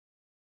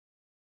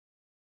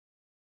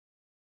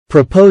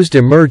proposed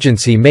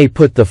emergency may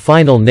put the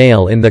final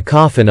nail in the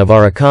coffin of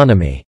our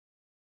economy.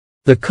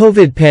 The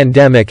COVID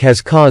pandemic has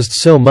caused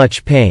so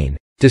much pain,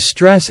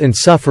 distress and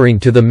suffering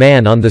to the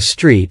man on the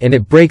street, and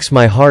it breaks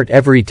my heart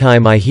every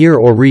time I hear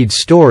or read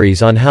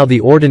stories on how the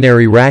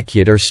ordinary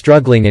Rakyat are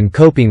struggling and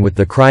coping with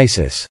the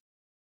crisis.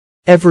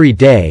 Every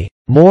day,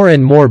 more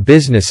and more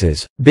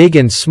businesses, big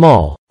and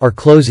small, are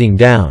closing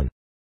down.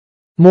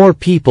 More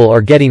people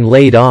are getting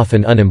laid off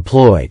and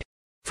unemployed.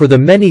 For the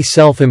many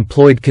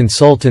self-employed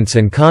consultants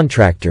and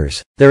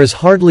contractors, there is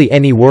hardly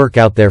any work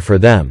out there for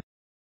them.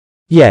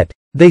 Yet,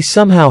 they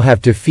somehow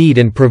have to feed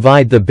and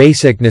provide the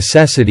basic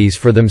necessities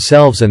for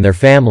themselves and their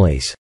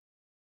families.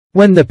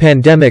 When the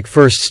pandemic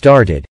first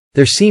started,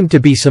 there seemed to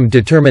be some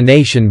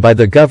determination by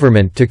the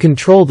government to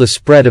control the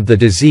spread of the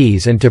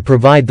disease and to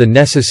provide the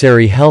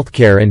necessary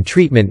healthcare and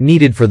treatment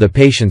needed for the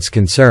patients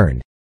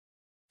concerned.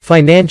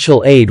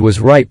 Financial aid was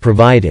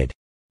provided.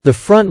 The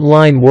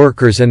front-line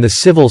workers and the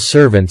civil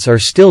servants are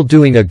still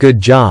doing a good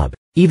job,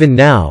 even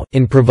now,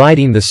 in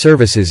providing the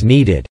services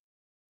needed.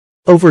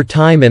 Over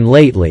time and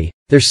lately,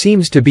 there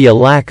seems to be a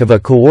lack of a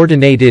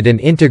coordinated and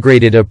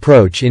integrated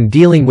approach in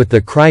dealing with the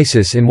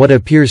crisis in what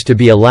appears to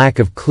be a lack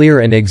of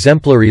clear and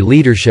exemplary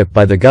leadership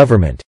by the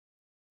government.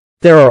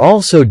 There are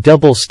also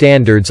double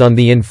standards on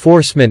the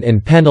enforcement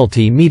and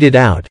penalty meted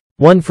out,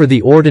 one for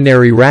the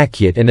ordinary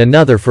Rakyat and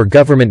another for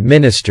government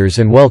ministers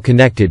and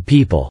well-connected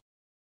people.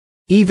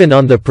 Even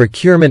on the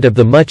procurement of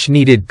the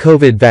much-needed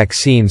COVID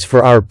vaccines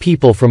for our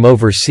people from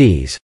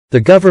overseas, the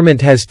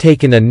government has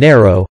taken a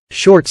narrow,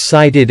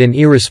 short-sighted and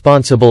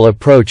irresponsible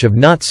approach of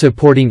not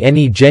supporting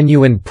any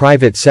genuine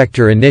private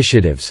sector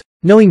initiatives,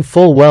 knowing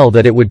full well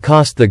that it would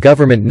cost the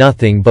government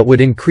nothing but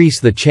would increase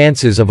the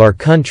chances of our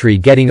country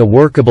getting a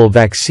workable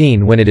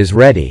vaccine when it is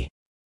ready.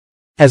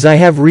 As I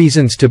have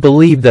reasons to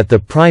believe that the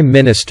Prime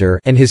Minister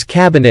and his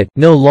cabinet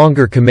no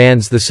longer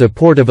commands the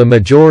support of a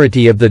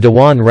majority of the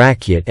Dewan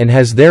Rakyat and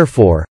has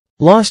therefore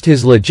lost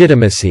his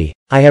legitimacy,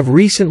 I have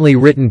recently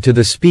written to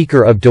the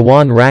Speaker of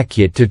Dewan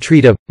Rakyat to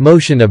treat a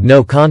motion of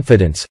no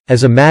confidence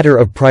as a matter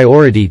of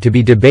priority to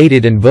be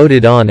debated and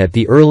voted on at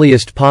the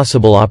earliest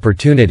possible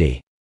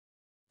opportunity.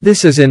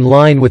 This is in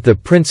line with the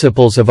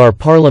principles of our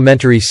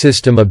parliamentary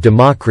system of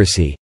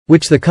democracy,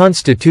 which the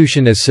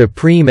Constitution is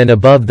supreme and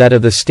above that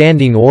of the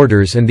standing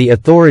orders, and the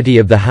authority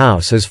of the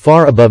House is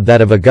far above that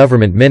of a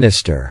government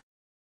minister.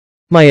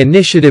 My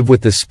initiative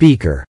with the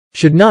Speaker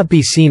should not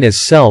be seen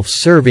as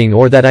self-serving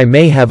or that I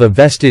may have a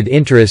vested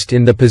interest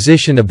in the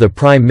position of the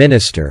Prime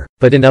Minister,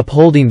 but in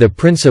upholding the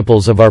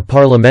principles of our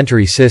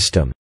parliamentary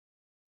system.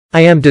 I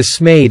am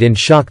dismayed and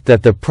shocked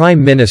that the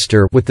Prime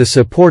Minister, with the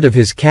support of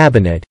his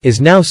cabinet, is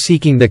now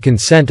seeking the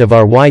consent of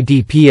our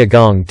YDP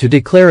Agong to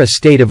declare a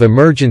state of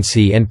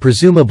emergency and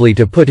presumably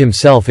to put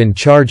himself in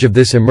charge of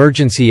this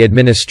emergency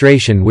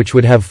administration, which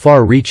would have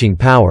far-reaching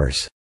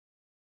powers.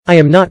 I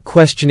am not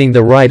questioning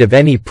the right of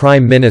any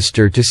Prime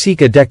Minister to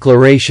seek a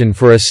declaration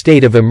for a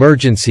state of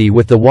emergency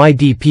with the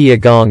YDP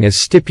Agong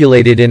as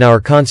stipulated in our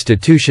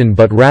Constitution,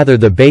 but rather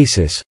the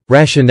basis,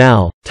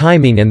 rationale,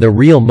 timing and the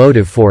real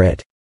motive for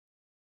it.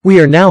 We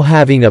are now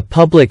having a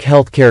public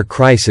healthcare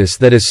crisis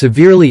that is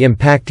severely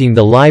impacting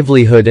the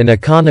livelihood and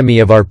economy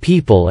of our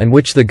people, and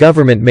which the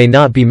government may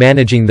not be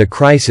managing the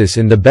crisis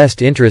in the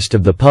best interest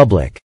of the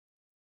public.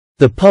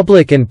 The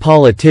public and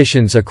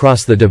politicians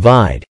across the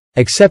divide,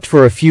 except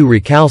for a few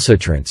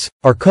recalcitrants,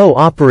 are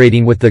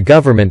cooperating with the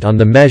government on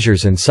the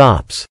measures and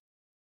SOPs.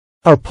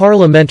 Our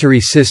parliamentary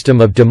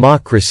system of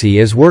democracy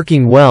is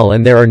working well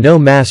and there are no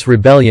mass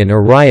rebellion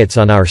or riots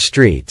on our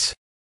streets.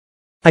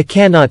 I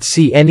cannot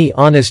see any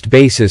honest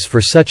basis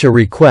for such a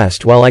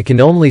request, while I can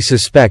only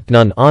suspect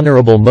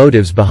non-honorable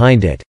motives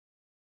behind it.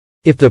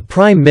 If the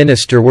Prime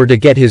Minister were to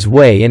get his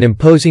way in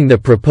imposing the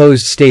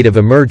proposed state of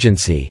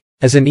emergency,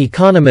 as an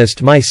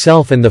economist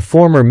myself and the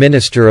former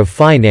Minister of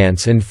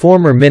Finance and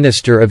former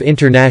Minister of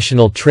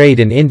International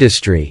Trade and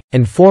Industry,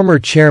 and former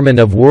Chairman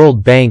of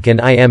World Bank and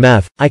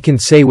IMF, I can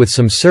say with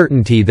some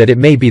certainty that it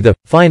may be the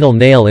final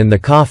nail in the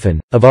coffin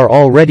of our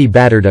already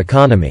battered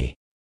economy.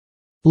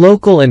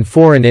 Local and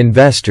foreign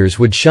investors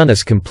would shun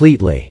us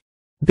completely.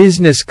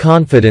 Business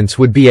confidence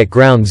would be at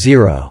ground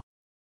zero.